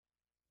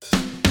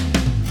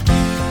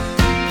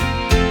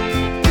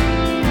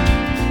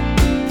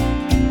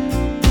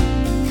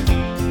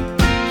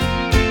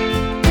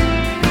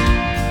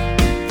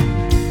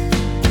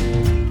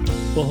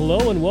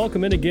and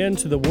welcome in again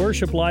to the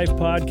Worship Life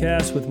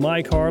Podcast with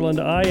Mike Harland.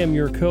 I am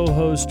your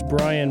co-host,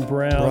 Brian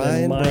Brown.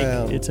 And Mike,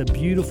 it's a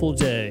beautiful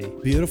day.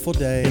 Beautiful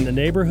day. In the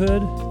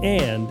neighborhood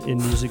and in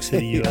Music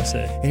City,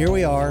 USA. Here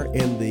we are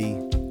in the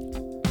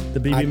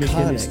BB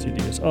McKinney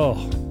Studios.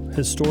 Oh,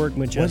 historic,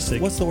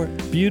 majestic. What's the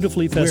word?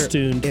 Beautifully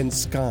festooned. We're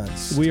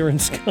ensconced. We are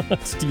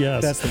ensconced,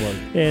 yes. That's the word.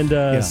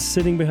 And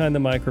sitting behind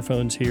the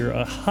microphones here,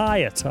 high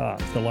atop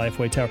the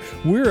Lifeway Tower.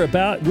 We're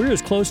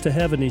as close to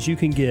heaven as you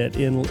can get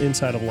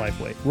inside of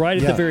Lifeway, right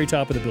at the very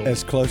top of the building.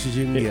 As close as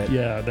you can get.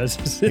 Yeah,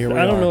 that's. I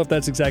don't know if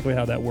that's exactly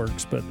how that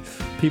works, but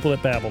people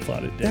at Babel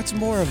thought it did. That's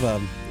more of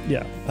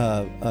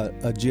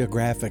a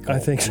geographical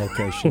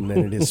location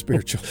than it is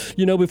spiritual.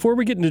 Before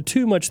we get into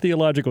too much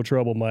theological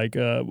trouble, Mike,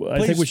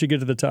 I think we should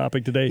get to the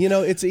topic today.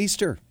 It's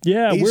Easter.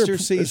 Yeah, Easter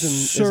season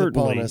is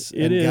upon us.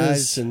 It is.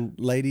 Guys and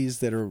ladies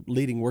that are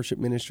leading worship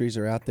ministries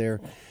are out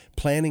there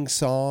planning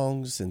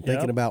songs and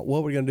thinking about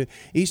what we're going to do.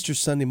 Easter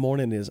Sunday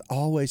morning is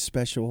always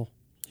special.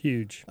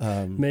 Huge.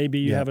 Maybe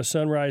you have a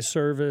sunrise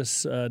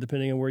service,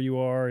 depending on where you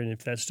are, and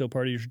if that's still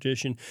part of your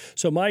tradition.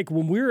 So, Mike,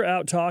 when we're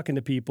out talking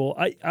to people,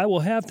 I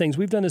will have things.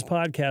 We've done this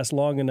podcast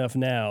long enough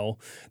now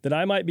that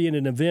I might be in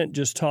an event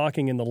just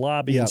talking in the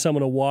lobby, and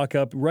someone will walk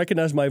up,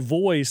 recognize my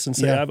voice, and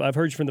say, I've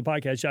heard you from the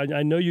podcast.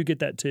 I know you get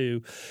that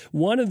too.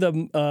 One of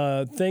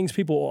the things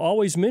people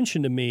always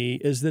mention to me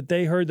is that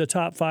they heard the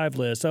top 5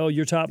 list. Oh,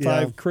 your top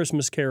 5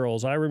 Christmas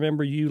carols. I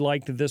remember you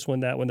liked this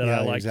one, that one that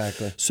I liked.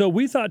 Exactly. So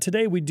we thought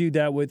today we'd do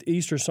that with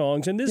Easter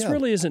songs, and this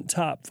really isn't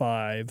top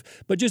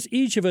 5, but just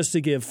each of us to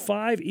give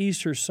 5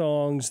 Easter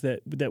songs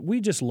that we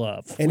just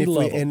love.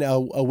 And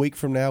a week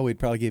from now, we'd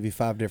probably give you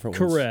 5 different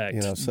ones. Correct.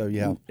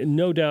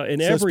 No doubt.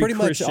 And so every it's pretty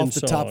Christian much off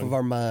the top song, of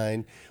our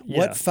mind.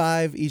 What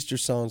 5 Easter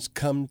songs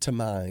come to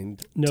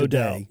mind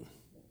today? Doubt.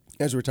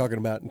 As we're talking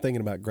about and thinking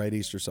about great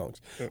Easter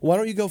songs. Why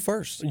don't you go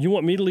first? You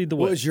want me to lead the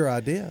way? What was your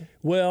idea?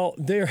 Well,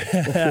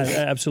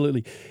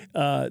 absolutely.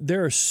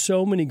 There are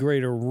so many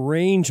great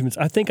arrangements.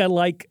 I think I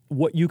like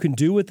what you can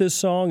do with this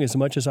song as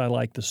much as I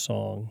like the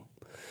song.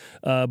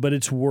 But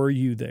it's Were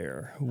You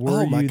There?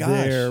 Were you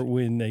there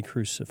when they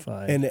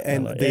crucified? And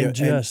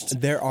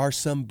there are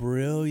some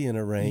brilliant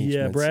arrangements.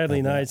 Yeah,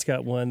 Bradley Knight's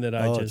got one that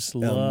I just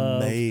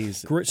love.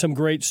 Amazing. Some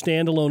great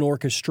standalone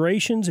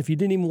orchestrations. If you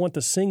didn't even want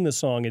to sing the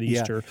song at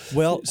Easter,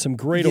 some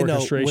great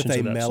orchestrations with a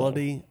of that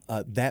melody.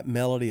 Song. That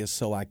melody is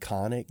so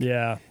iconic.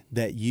 Yeah.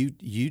 That you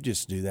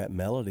just do that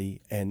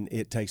melody and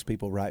it takes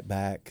people right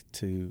back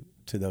to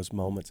those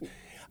moments.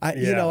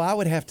 I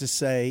would have to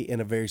say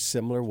in a very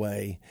similar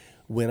way,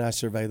 When I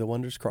Survey the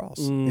Wondrous Cross.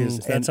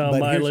 That's on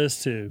my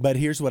list too. But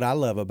here's what I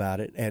love about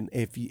it, and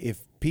if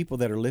people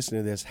that are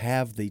listening to this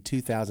have the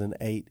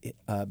 2008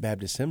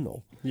 Baptist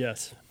hymnal,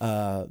 yes,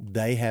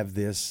 they have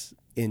this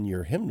in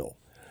your hymnal.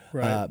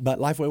 Right. But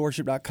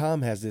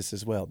LifewayWorship.com has this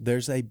as well.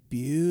 There's a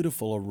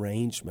beautiful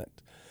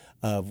arrangement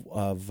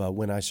of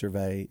When I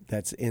Survey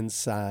that's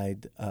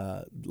inside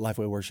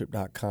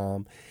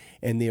LifewayWorship.com.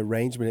 And the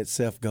arrangement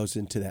itself goes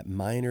into that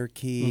minor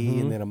key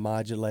and then a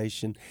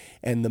modulation.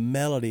 And the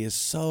melody is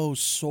so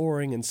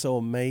soaring and so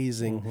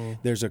amazing.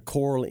 There's a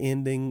choral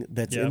ending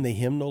that's in the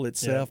hymnal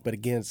itself, but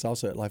again, it's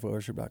also at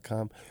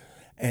lifewayworship.com.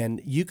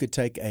 And you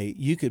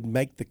could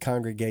make the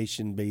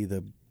congregation be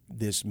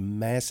this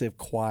massive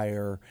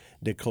choir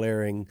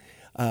declaring,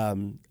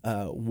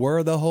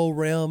 were the whole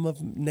realm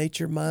of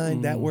nature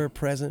mine, that were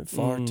present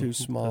far too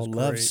small.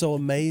 Love so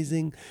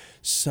amazing,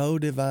 so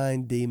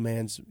divine,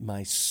 demands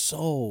my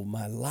soul,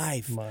 my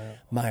life,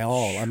 my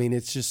all. I mean,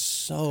 it's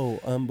just so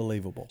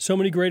unbelievable. So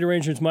many great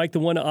arrangements, Mike. The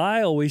one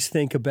I always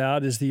think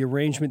about is the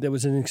arrangement that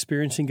was in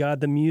Experiencing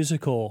God, the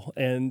musical,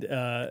 and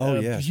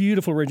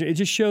beautiful arrangement. It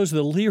just shows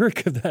the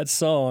lyric of that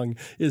song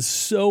is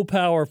so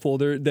powerful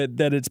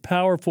that it's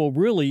powerful,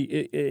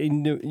 really.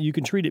 You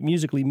can treat it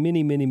musically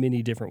many, many,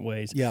 many different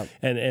ways. Yeah.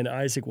 And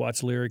Isaac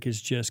Watts' lyric is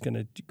just going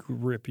to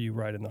grip you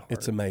right in the heart.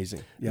 It's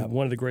amazing. Yeah.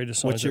 One of the greatest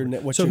songs.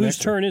 What's your whose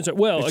turn is it?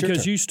 Well, it's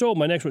because you stole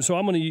my next one, so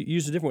I'm going to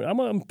use a different one. I'm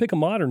going to pick a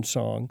modern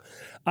song.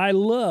 I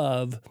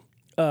love,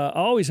 I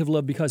always have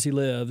loved Because He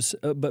Lives,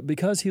 but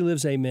Because He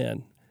Lives,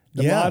 Amen.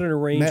 The modern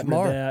arrangement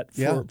of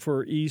that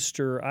for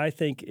Easter, I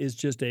think, is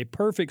just a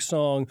perfect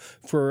song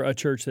for a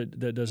church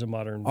that does a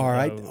modern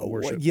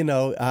worship.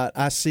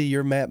 I see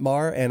your Matt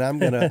Maher, and I'm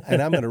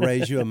gonna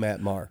raise you a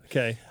Matt Maher.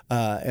 Okay.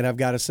 And I've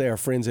got to say, our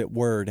friends at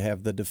Word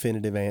have the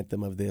definitive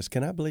anthem of this.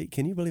 Can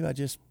you believe I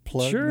just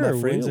plugged my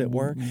friends at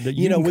Word?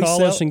 You can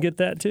call us and get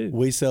that too.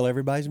 We sell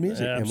everybody's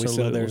music, and we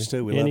sell theirs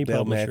too. We love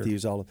Dale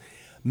Matthews. All of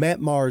Matt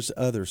Maher's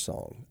other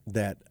song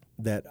that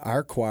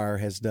our choir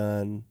has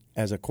done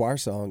as a choir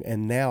song,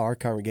 and now our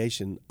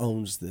congregation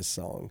owns this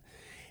song,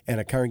 and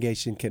a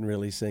congregation can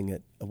really sing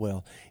it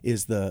well,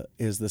 is the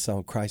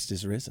song Christ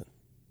is Risen.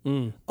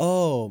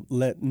 Oh,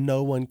 let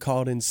no one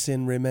caught in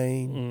sin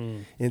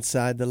remain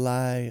inside the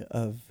lie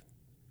of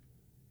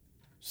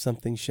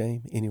something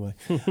shame. Anyway,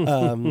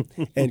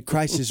 and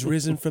Christ is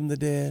risen from the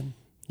dead,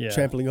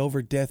 trampling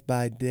over death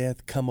by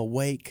death. Come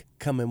awake,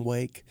 come and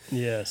wake.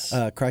 Yes.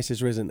 Christ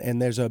is risen.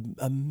 And there's an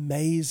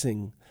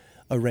amazing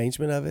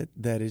arrangement of it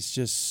that is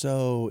just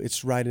so,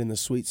 it's right in the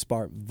sweet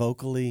spot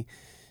vocally,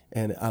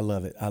 and I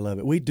love it. I love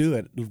it. We do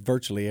it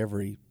virtually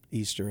every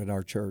Easter at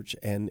our church,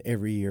 and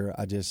every year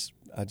I just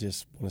want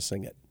to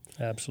sing it.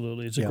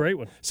 Absolutely. It's a great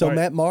one. So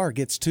Matt Maher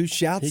gets 2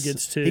 shouts. He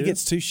gets 2. He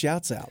gets 2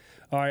 shouts out.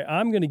 All right,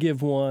 I'm going to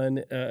give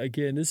one.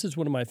 Again, this is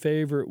one of my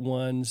favorite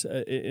ones,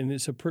 and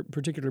it's a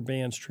particular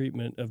band's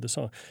treatment of the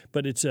song.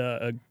 But it's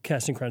a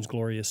Casting Crowns'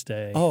 Glorious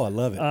Day. Oh, I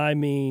love it. I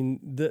mean,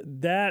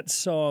 that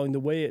song,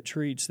 the way it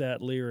treats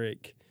that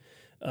lyric,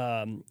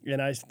 and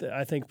I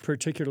think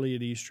particularly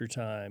at Easter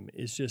time,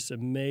 is just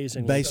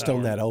amazing. Based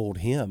on that old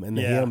hymn, and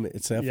the hymn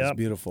itself is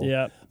beautiful.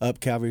 Yeah.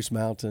 Up Calvary's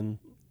Mountain.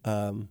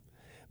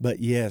 But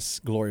yes,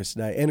 Glorious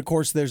Day. And of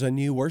course, there's a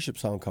new worship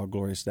song called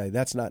Glorious Day.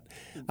 That's a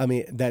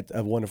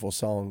wonderful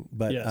song,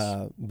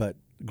 but but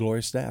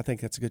Glorious Day, I think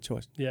that's a good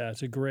choice. Yeah,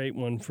 it's a great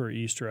one for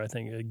Easter, I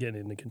think, again,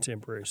 in the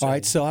contemporary setting. All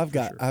right, so I've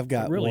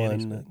got really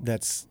one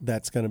that's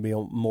going to be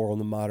more on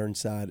the modern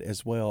side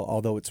as well,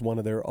 although it's one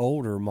of their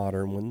older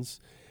modern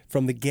ones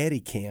from the Getty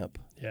camp.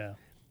 Yeah.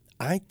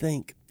 I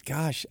think,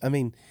 gosh, I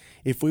mean,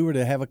 if we were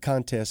to have a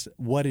contest,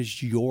 what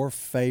is your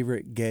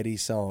favorite Getty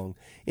song?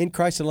 In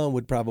Christ Alone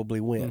would probably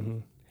win. Mm-hmm.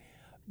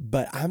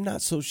 But I'm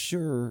not so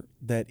sure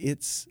that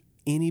it's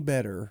any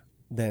better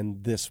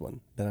than this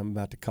one that I'm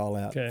about to call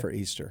out for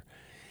Easter.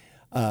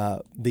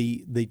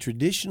 The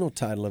traditional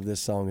title of this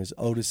song is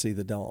 "Oh to See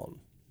the Dawn."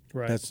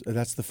 Right.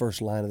 That's the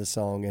first line of the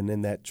song, and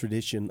then that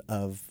tradition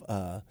of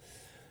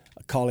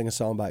calling a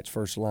song by its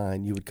first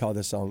line, you would call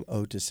this song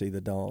 "Oh to See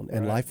the Dawn."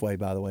 And Lifeway,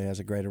 by the way,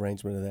 has a great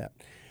arrangement of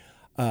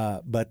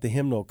that. But the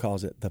hymnal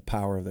calls it "The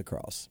Power of the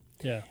Cross."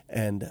 Yeah.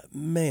 And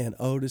man,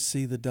 oh, to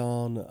see the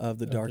dawn of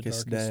the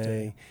darkest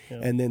day. Yep.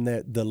 And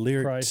then the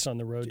lyrics. Christ on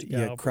the road to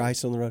Calvary. Yeah,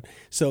 Christ on the road.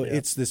 So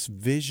it's this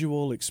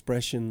visual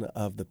expression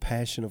of the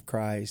passion of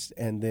Christ,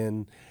 and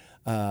then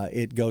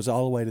it goes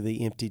all the way to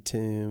the empty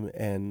tomb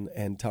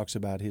and talks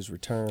about his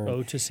return.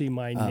 Oh, to see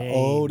my name.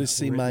 Oh, to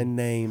see my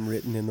name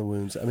written in the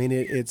wounds. I mean,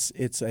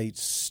 it's a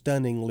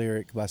stunning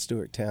lyric by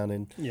Stuart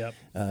Townend,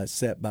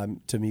 set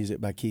to music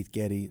by Keith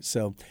Getty.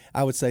 So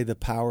I would say The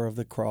Power of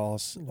the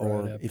Cross,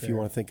 or if you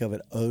want to think of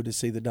it, Oh, to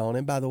See the Dawn.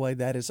 And by the way,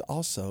 that is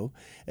also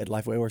at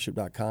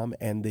lifewayworship.com,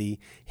 and the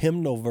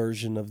hymnal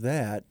version of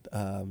that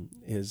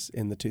is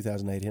in the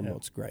 2008 hymnal.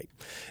 It's great.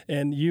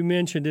 And you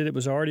mentioned it. It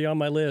was already on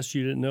my list.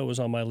 You didn't know it was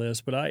on my list.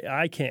 But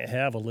I can't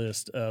have a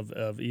list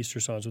of Easter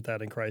songs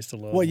without "In Christ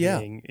Alone." Well, yeah,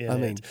 being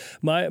in it.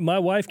 My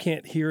wife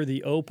can't hear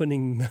the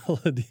opening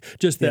melody,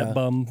 just that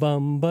bum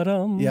bum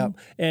ba-dum,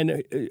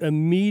 and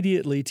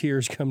immediately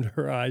tears come to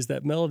her eyes.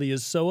 That melody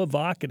is so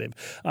evocative.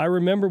 I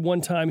remember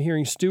one time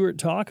hearing Stuart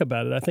talk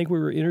about it. I think we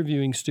were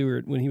interviewing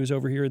Stuart when he was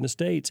over here in the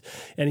States,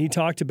 and he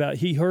talked about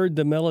he heard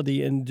the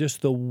melody and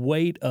just the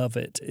weight of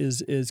it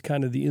is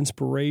kind of the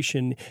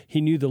inspiration. He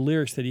knew the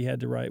lyrics that he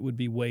had to write would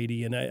be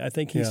weighty, and I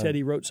think he said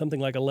he wrote something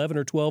like 11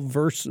 or 12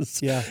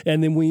 verses,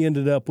 and then we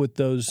ended up with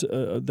those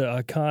the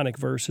iconic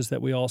verses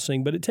that we all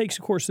sing. But it takes,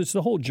 of course, it's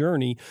the whole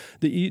journey,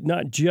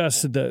 not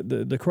just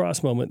the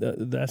cross moment.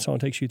 That song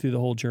takes you through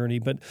the whole journey.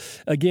 But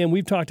again,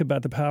 we've talked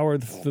about the power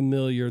of the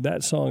familiar.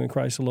 That song, "In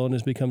Christ Alone,"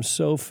 has become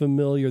so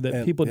familiar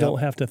that people don't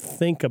have to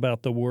think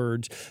about the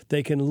words.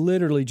 They can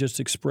literally just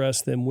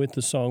express them with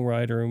the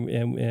songwriter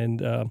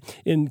and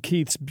in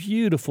Keith's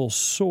beautiful,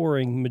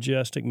 soaring,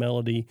 majestic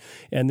melody,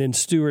 and then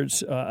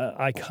Stuart's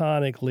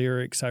iconic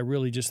lyrics. I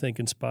really just think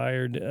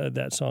inspired.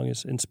 That song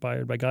is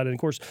inspired by God, and of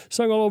course,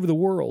 sung all over the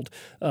world.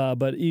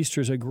 But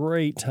Easter's a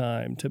great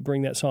time to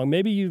bring that song.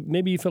 Maybe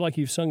you feel like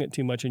you've sung it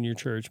too much in your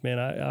church, man.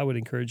 I would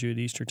encourage you at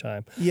Easter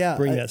time.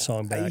 Bring that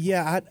song back.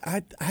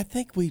 I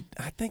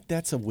think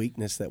that's a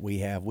weakness that we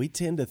have. We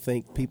tend to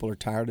think people are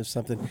tired of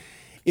something.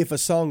 If a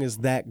song is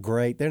that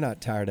great, they're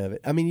not tired of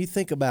it. I mean, you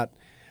think about.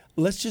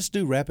 Let's just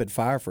do rapid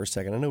fire for a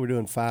second. I know we're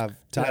doing 5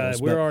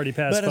 titles. We're already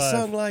past 5. But a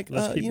song like,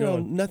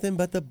 Nothing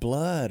But the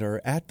Blood, or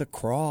At the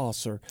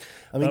Cross, or,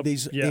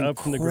 these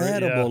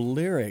incredible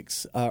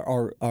lyrics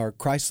are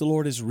Christ the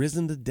Lord is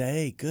risen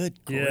today.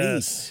 Good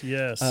grief.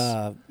 Yes.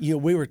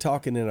 We were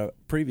talking in a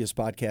previous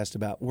podcast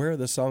about where are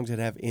the songs that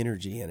have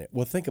energy in it.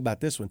 Well, think about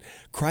this one.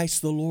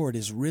 Christ the Lord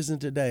is risen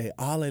today.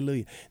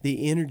 Hallelujah.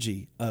 The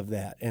energy of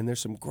that. And there's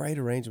some great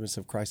arrangements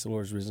of Christ the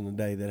Lord is risen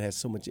today that has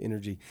so much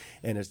energy,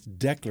 and it's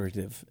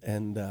declarative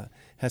and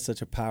has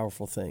such a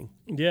powerful thing.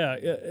 Yeah,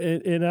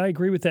 and I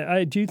agree with that.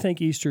 I do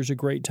think Easter is a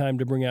great time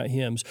to bring out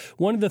hymns.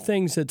 One of the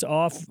things that's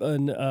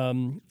often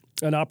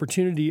an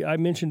opportunity, I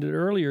mentioned it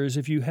earlier, is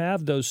if you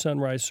have those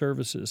sunrise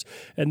services,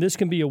 and this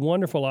can be a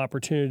wonderful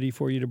opportunity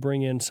for you to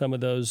bring in some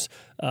of those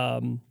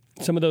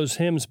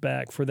hymns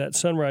back for that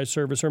sunrise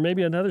service, or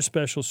maybe another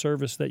special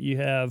service that you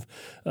have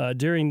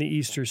during the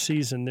Easter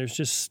season.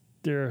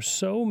 There are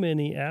so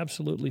many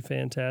absolutely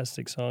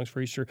fantastic songs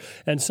for Easter,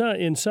 and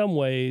in some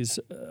ways,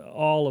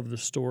 all of the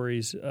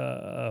stories,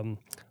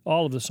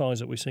 all of the songs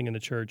that we sing in the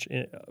church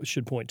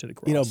should point to the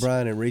cross.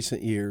 Brian, in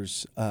recent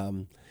years,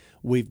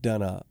 we've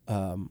done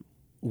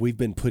we've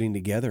been putting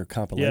together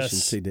compilation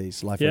Yes.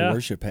 CDs, Lifeway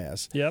Worship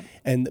has. Yep.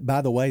 And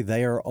by the way,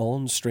 they are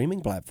on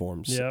streaming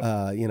platforms. Yep.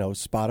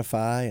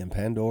 Spotify and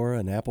Pandora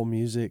and Apple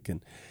Music,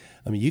 and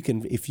I mean, you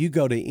can, if you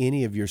go to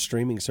any of your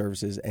streaming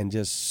services and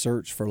just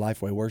search for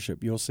Lifeway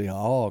Worship, you'll see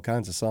all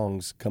kinds of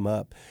songs come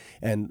up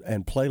and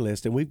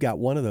playlists. And we've got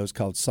one of those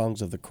called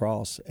Songs of the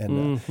Cross.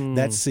 And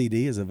that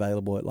CD is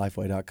available at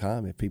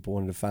lifeway.com if people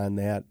wanted to find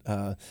that.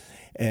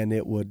 And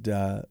it would,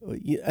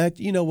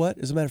 you know what?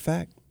 As a matter of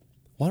fact,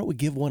 why don't we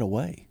give one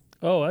away?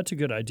 Oh, that's a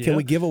good idea. Can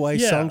we give away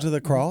Songs of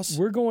the Cross?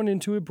 We're going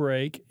into a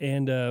break,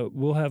 and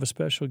we'll have a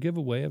special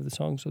giveaway of the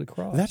Songs of the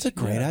Cross. That's a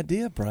great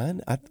idea,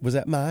 Brian. Was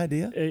that my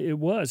idea? It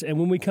was. And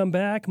when we come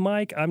back,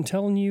 Mike, I'm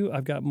telling you,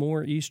 I've got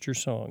more Easter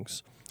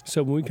songs.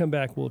 So when we come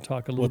back, we'll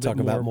talk a little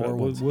bit more. About more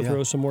ones. We'll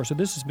throw some more. So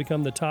this has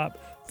become the top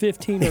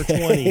 15 or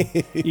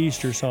 20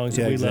 Easter songs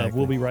that we love.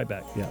 We'll be right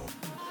back. Yeah.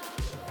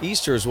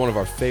 Easter is one of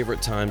our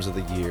favorite times of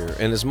the year,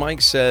 and as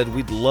Mike said,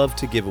 we'd love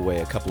to give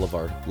away a couple of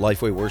our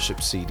Lifeway Worship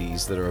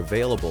CDs that are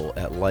available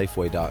at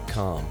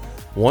lifeway.com.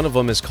 One of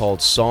them is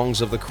called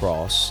Songs of the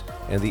Cross,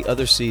 and the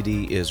other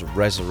CD is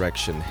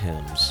Resurrection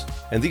Hymns.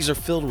 And these are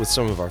filled with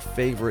some of our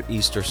favorite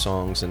Easter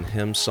songs and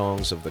hymn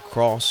songs of the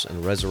cross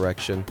and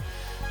resurrection.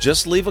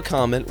 Just leave a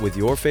comment with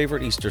your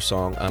favorite Easter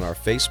song on our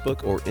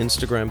Facebook or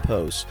Instagram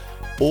posts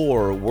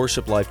or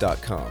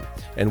WorshipLife.com,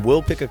 and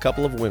we'll pick a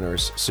couple of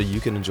winners so you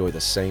can enjoy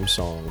the same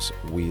songs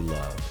we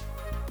love.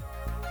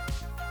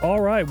 All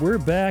right, we're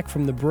back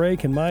from the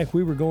break, and Mike,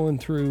 we were going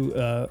through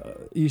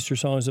Easter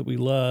songs that we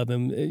love,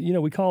 and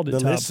we called it the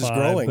top list is 5,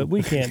 growing. but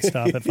we can't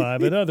stop at 5.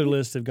 But other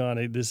lists have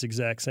gone this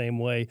exact same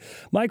way.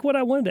 Mike, what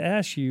I wanted to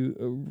ask you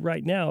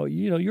right now,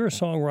 you're a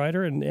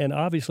songwriter, and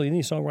obviously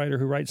any songwriter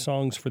who writes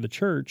songs for the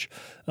church,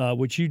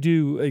 which you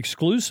do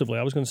exclusively.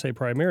 I was going to say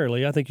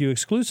primarily. I think you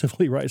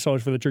exclusively write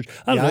songs for the church.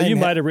 I don't know. You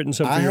might have written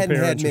some for your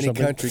parents or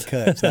something. I hadn't had many country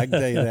cuts. I can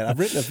tell you that. I've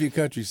written a few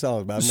country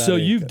songs, but I'm not. So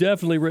you've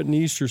definitely written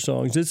Easter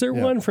songs. Is there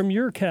one from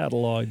your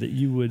catalog that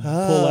you would pull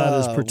out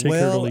as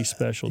particularly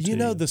special to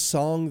you? The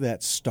song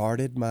that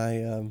started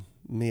my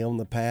me on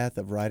the path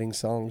of writing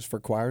songs for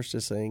choirs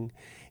to sing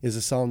is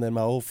a song that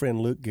my old friend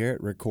Luke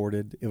Garrett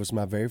recorded. It was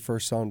my very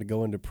first song to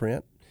go into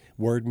print.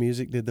 Word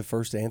Music did the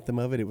first anthem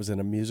of it. It was in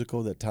a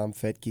musical that Tom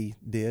Fetke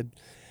did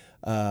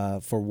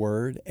for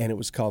Word, and it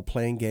was called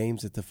Playing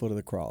Games at the Foot of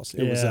the Cross.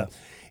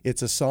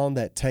 It's a song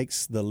that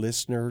takes the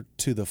listener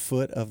to the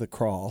foot of the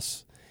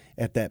cross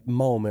at that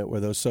moment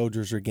where those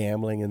soldiers are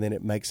gambling, and then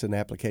it makes an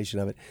application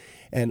of it.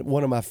 And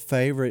one of my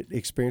favorite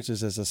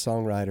experiences as a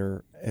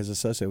songwriter is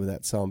associated with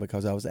that song,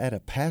 because I was at a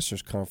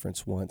pastor's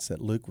conference once that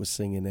Luke was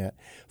singing at,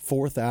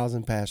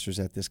 4,000 pastors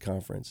at this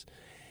conference.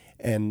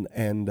 And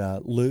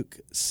Luke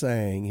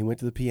sang, he went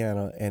to the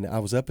piano, and I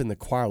was up in the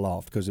choir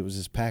loft because it was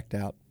this packed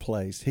out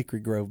place,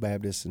 Hickory Grove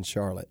Baptist in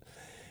Charlotte.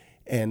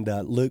 And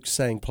Luke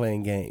sang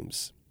Playing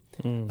Games.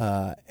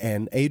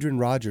 And Adrian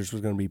Rogers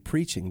was going to be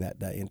preaching that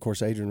day. And, of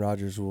course, Adrian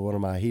Rogers was one of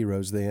my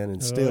heroes then,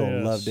 and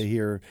still love to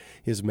hear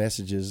his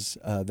messages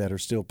that are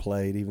still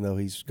played, even though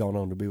he's gone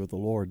on to be with the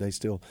Lord. They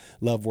still,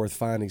 Love Worth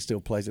Finding still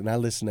plays it. And I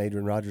listen to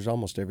Adrian Rogers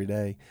almost every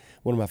day,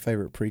 one of my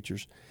favorite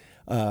preachers.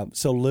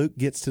 So Luke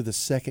gets to the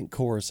second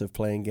chorus of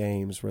Playing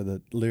Games where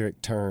the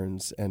lyric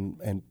turns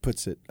and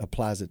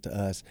applies it to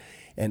us.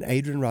 And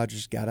Adrian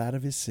Rogers got out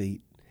of his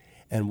seat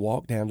and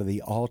walked down to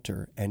the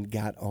altar and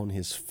got on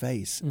his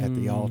face at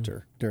the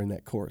altar during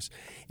that chorus.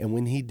 And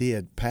when he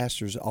did,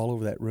 pastors all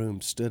over that room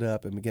stood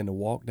up and began to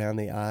walk down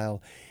the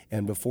aisle.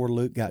 And before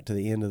Luke got to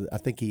the end of I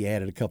think he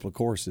added a couple of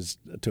choruses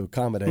to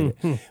accommodate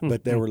it,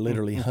 but there were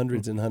literally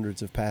hundreds and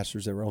hundreds of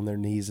pastors that were on their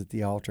knees at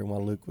the altar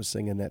while Luke was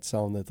singing that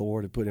song that the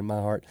Lord had put in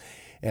my heart.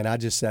 And I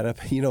just sat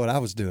up, you know what I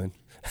was doing?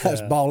 I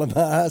was bawling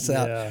my eyes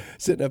out,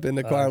 sitting up in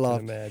the choir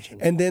loft.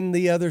 And then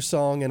the other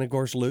song, and of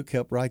course Luke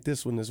helped write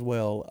this one as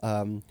well,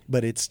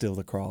 but it's still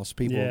the cross.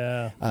 People,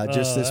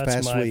 just this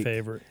past week,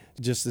 favorite.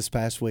 Just this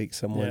past week,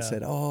 someone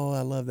said, "Oh,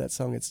 I love that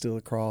song. It's still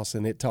the cross,"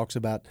 and it talks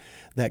about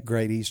that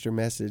great Easter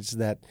message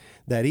that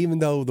even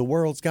though the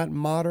world's gotten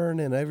modern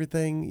and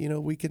everything,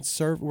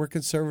 we're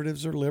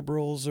conservatives or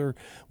liberals or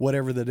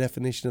whatever the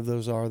definition of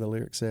those are. The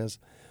lyric says.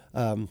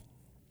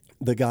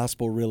 The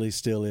gospel really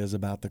still is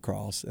about the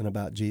cross and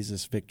about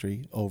Jesus'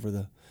 victory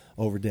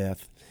over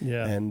death.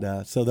 Yeah.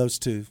 And so those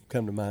two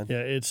come to mind. Yeah,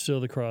 it's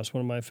still the cross,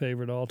 one of my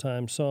favorite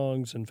all-time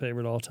songs and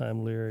favorite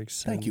all-time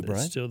lyrics. Thank you,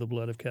 Brian. It's still the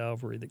blood of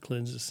Calvary that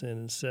cleanses sin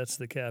and sets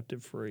the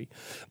captive free.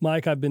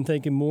 Mike, I've been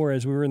thinking more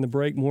as we were in the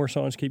break, more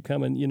songs keep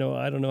coming.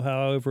 I don't know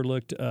how I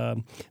overlooked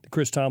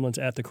Chris Tomlin's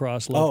At the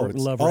Cross,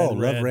 Love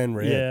Ran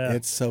Red. Yeah.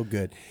 It's so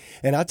good.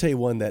 And I'll tell you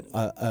one that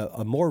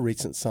a more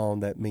recent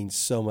song that means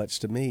so much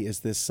to me is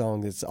this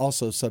song that's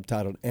also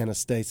subtitled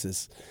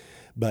Anastasis.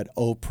 But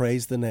oh,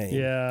 praise the name.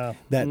 Yeah.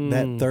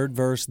 That third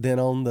verse, then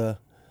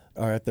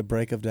at the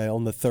break of day,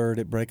 on the third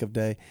at break of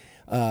day,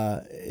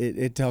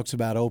 it talks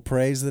about, oh,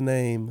 praise the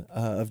name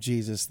of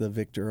Jesus, the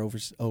victor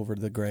over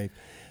the grave.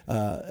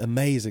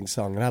 Amazing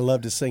song, and I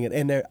love to sing it.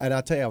 And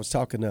I tell you, I was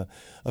talking to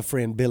a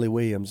friend, Billy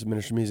Williams,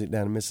 Minister of Music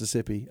down in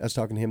Mississippi. I was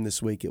talking to him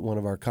this week at one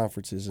of our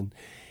conferences,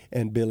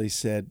 And Billy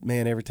said,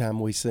 man, every time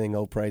we sing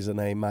 "Oh, Praise the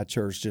Name," my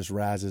church just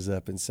rises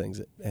up and sings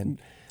it. And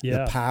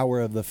the power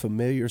of the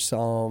familiar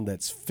song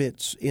that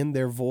fits in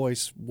their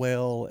voice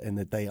well and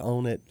that they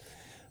own it,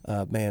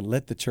 man,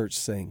 let the church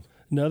sing.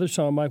 Another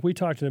song, Mike, we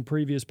talked in a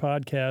previous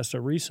podcast,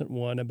 a recent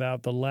one,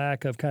 about the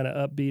lack of kind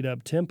of upbeat,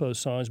 up-tempo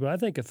songs, but I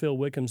think of Phil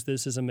Wickham's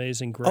 "This Is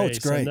Amazing Grace." Oh, it's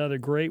great. Another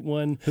great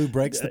one. Who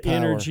breaks the power.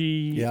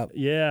 Energy,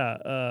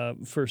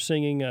 for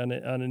singing on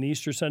an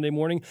Easter Sunday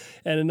morning.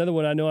 And another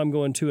one, I know I'm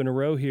going 2 in a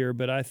row here,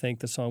 but I think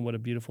the song "What a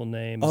Beautiful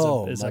Name"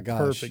 is a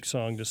perfect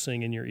song to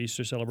sing in your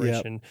Easter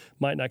celebration. Yep.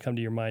 Might not come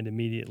to your mind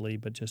immediately,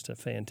 but just a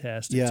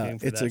fantastic tune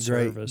for that service.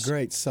 Yeah, it's a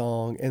great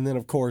song. And then,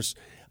 of course,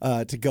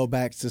 to go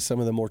back to some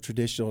of the more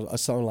traditional, a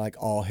song like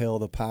 "All Hail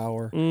the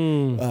Power,"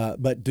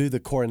 but do the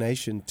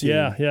coronation tune.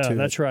 Yeah,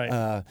 that's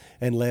right.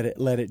 And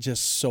let it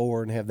just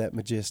soar and have that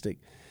majestic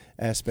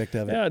aspect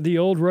of it. Yeah, the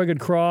old rugged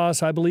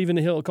cross, I believe in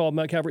the hill called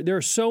Mount Calvary. There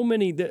are so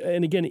many,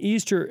 and again,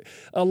 Easter,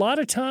 a lot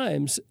of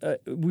times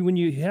when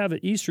you have an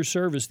Easter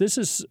service, this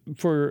is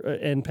for,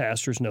 and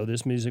pastors know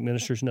this, music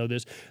ministers know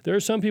this, there are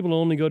some people who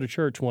only go to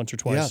church once or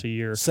twice a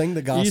year. Sing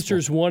the gospel.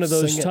 Easter's one of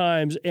those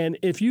times, and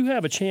if you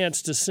have a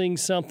chance to sing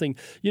something,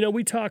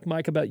 we talk,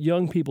 Mike, about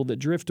young people that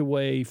drift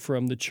away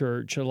from the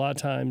church. A lot of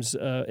times,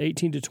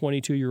 18 to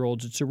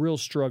 22-year-olds, it's a real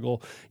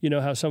struggle,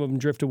 how some of them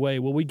drift away.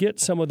 Well, we get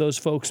some of those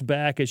folks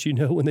back, as you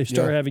know, when they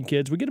start having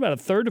kids. We get about a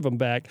third of them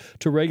back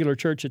to regular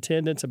church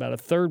attendance, about a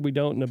third we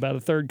don't, and about a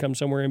third come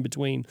somewhere in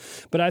between.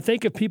 But I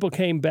think if people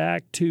came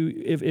back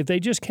to, if they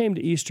just came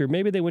to Easter,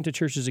 maybe they went to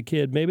church as a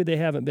kid, maybe they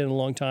haven't been in a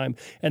long time,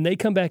 and they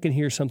come back and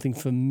hear something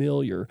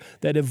familiar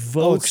that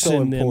evokes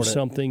in them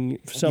something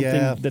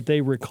that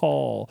they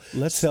recall.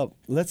 Let's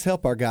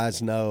help our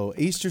guys know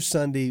Easter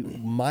Sunday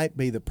might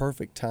be the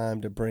perfect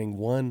time to bring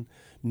one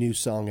new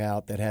song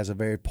out that has a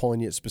very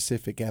poignant,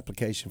 specific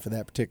application for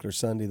that particular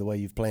Sunday, the way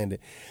you've planned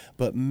it.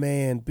 But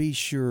man, be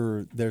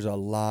sure there's a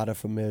lot of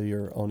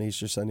familiar on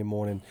Easter Sunday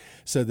morning,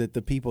 so that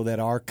the people that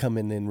are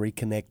coming and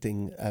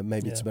reconnecting,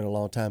 maybe it's been a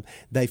long time,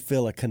 they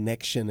feel a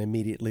connection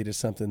immediately to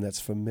something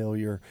that's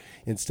familiar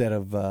instead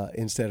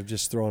of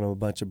just throwing them a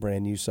bunch of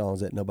brand new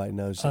songs that nobody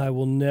knows. I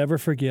will never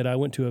forget, I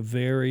went to a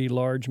very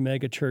large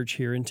mega church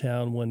here in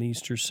town one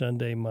Easter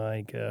Sunday,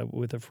 Mike,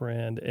 with a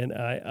friend, and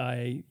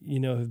I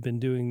have been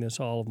doing this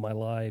all of my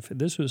life.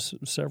 This was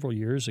several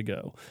years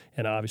ago,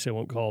 and obviously I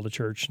won't call the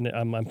church.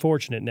 I'm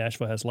fortunate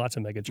Nashville has lots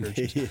of mega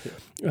churches,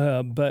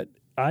 but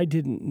I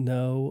didn't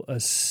know a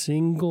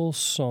single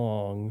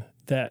song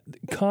that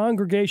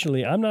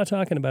congregationally, I'm not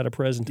talking about a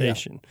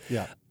presentation.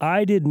 Yeah.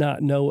 I did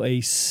not know a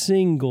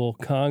single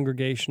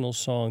congregational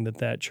song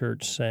that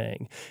church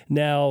sang.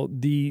 Now,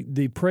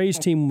 the praise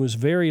team was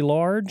very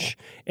large,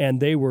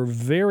 and they were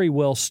very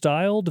well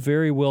styled,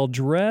 very well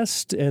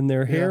dressed, and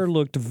their hair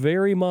looked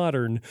very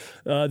modern.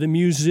 The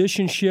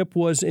musicianship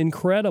was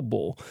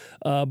incredible,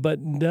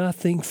 but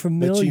nothing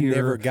familiar. But you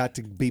never got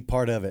to be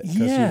part of it because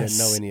you didn't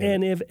know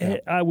any of it.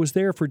 And I was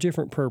there for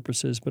different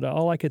purposes, but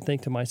all I could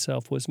think to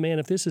myself was, man,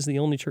 if this is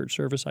the only church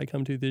service I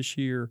come to this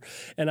year,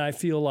 and I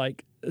feel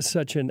like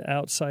such an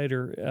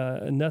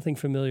outsider, nothing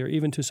familiar,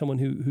 even to someone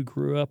who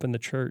grew up in the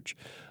church.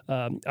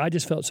 I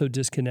just felt so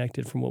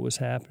disconnected from what was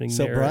happening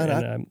there. Brian,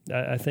 and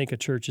I think a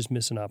church is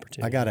missing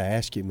opportunity. I got to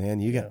ask you, man,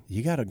 you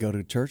got to go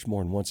to church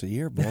more than once a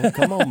year, bro.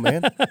 Come on,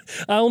 man.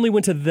 I only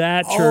went to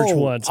that church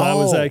once. I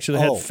was actually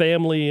had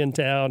family in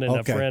town, and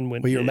a friend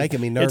went. Well, you're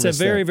making me nervous. It's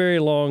a very, very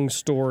long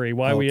story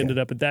why we ended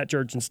up at that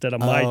church instead of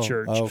my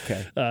church.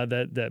 Okay.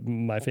 That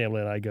my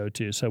family and I go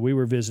to. So we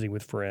were visiting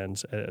with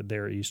friends at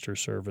their Easter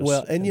service.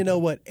 Well, and you know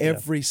what?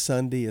 Every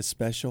Sunday is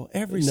special.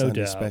 Every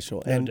Sunday is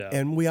special.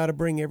 And we ought to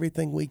bring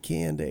everything we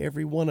can to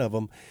every one of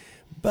them.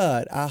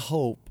 But I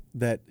hope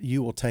that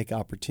you will take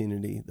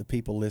opportunity, the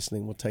people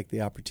listening will take the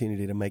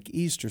opportunity to make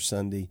Easter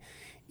Sunday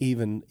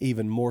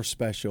even more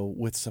special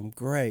with some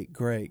great,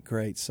 great,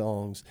 great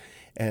songs.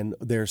 And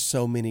there's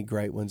so many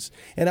great ones.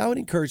 And I would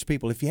encourage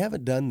people, if you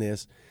haven't done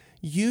this,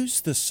 use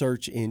the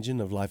search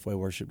engine of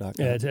LifeWayWorship.com.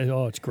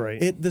 Yeah, it's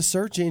great. The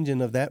search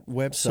engine of that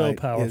website so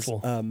powerful.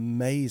 Is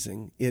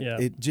amazing.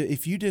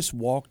 If you just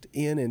walked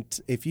in and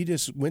if you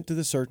just went to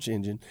the search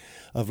engine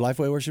of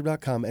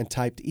LifeWayWorship.com and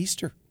typed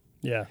Easter,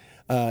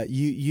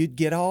 you'd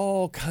get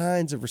all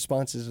kinds of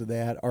responses to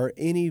that, or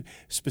any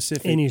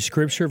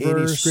scripture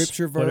verse,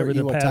 whatever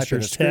the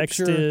pastor's text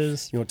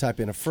is. You want to type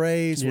in a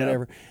phrase,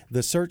 whatever.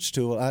 The search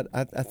tool,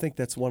 I think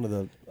that's one of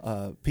the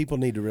people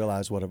need to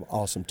realize what an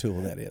awesome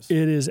tool that is.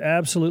 It is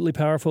absolutely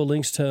powerful.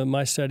 Links to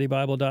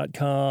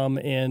mystudybible.com,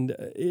 and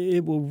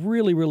it will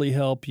really, really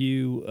help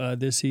you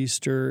this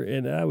Easter.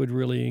 And I would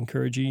really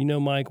encourage you.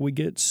 Mike, we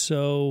get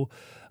so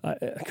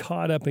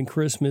caught up in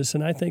Christmas,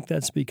 and I think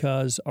that's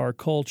because our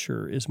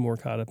culture is more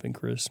caught up in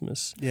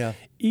Christmas. Yeah,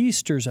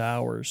 Easter's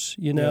ours.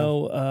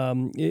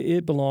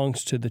 It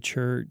belongs to the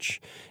church.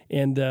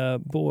 And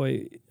I'm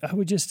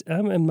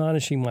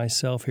admonishing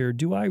myself here.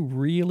 Do I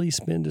really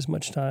spend as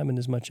much time and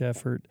as much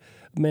effort?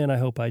 Man, I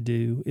hope I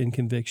do, in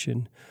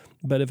conviction,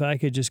 But if I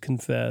could just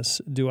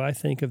confess, do I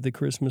think of the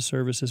Christmas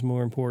service as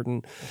more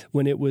important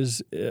when it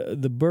was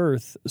the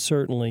birth,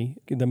 certainly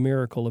the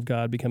miracle of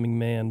God becoming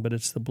man, but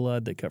it's the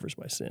blood that covers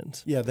my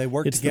sins. Yeah, they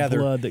work it's together.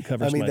 The blood that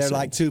covers my sins. They're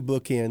like two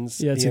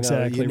bookends. Yeah, that's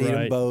exactly right. You need them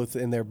right. both,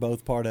 and they're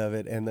both part of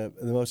it. And the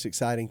most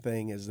exciting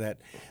thing is that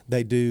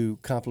they do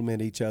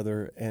complement each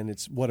other, and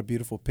it's what a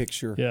beautiful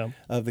picture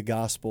of the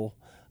gospel.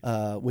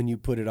 When you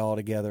put it all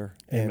together,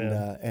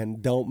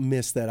 and don't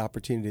miss that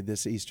opportunity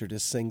this Easter to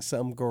sing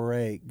some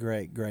great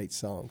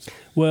songs.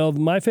 Well,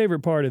 my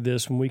favorite part of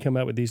this when we come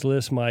out with these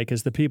lists, Mike,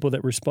 is the people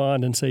that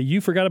respond and say, you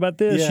forgot about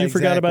this, you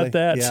forgot about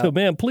that. Yeah. So,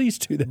 man, please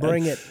do that.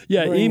 Bring it.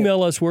 Yeah,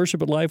 email us,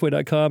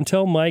 worship@lifeway.com.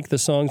 Tell Mike the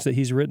songs that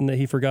he's written that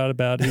he forgot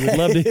about. He would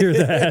love to hear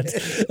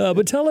that.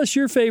 But tell us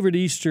your favorite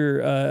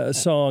Easter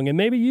song, and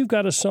maybe you've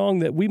got a song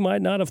that we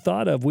might not have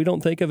thought of, we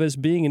don't think of as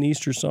being an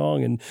Easter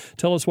song, and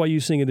tell us why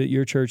you sing it at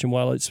your church and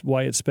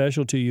why it's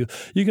special to you.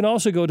 You can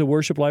also go to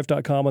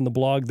worshiplife.com on the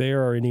blog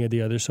there or any of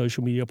the other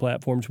social media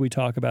platforms we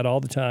talk about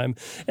all the time.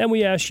 And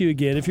we ask you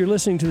again, if you're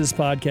listening to this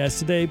podcast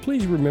today,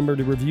 please remember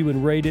to review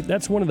and rate it.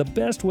 That's one of the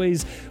best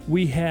ways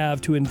we have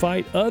to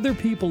invite other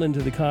people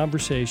into the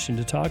conversation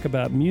to talk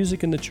about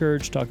music in the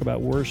church, talk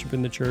about worship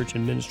in the church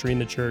and ministry in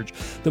the church.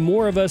 The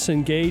more of us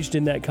engaged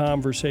in that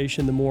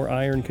conversation, the more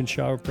iron can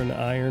sharpen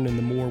iron and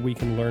the more we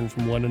can learn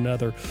from one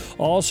another.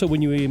 Also,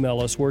 when you email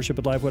us,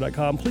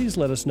 worship@lifeway.com, please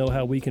let us know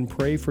how we can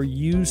pray for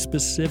you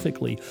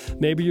specifically.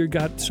 Maybe you've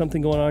got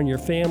something going on in your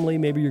family.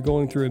 Maybe you're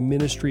going through a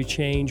ministry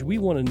change. We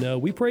want to know.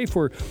 We pray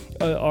for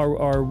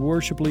our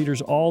worship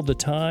leaders all the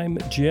time,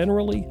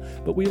 generally,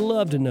 but we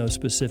love to know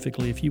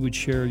specifically if you would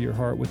share your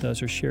heart with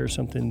us or share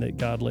something that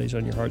God lays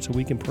on your heart so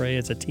we can pray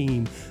as a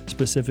team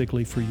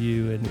specifically for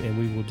you, and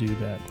we will do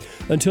that.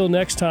 Until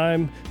next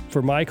time,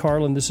 for Mike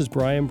Harland, this is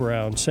Brian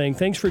Brown saying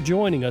thanks for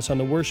joining us on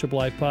the Worship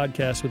Life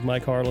Podcast with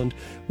Mike Harland.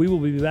 We will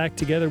be back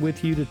together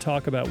with you to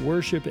talk about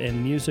worship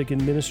and music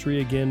and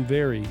ministry again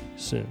very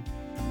soon.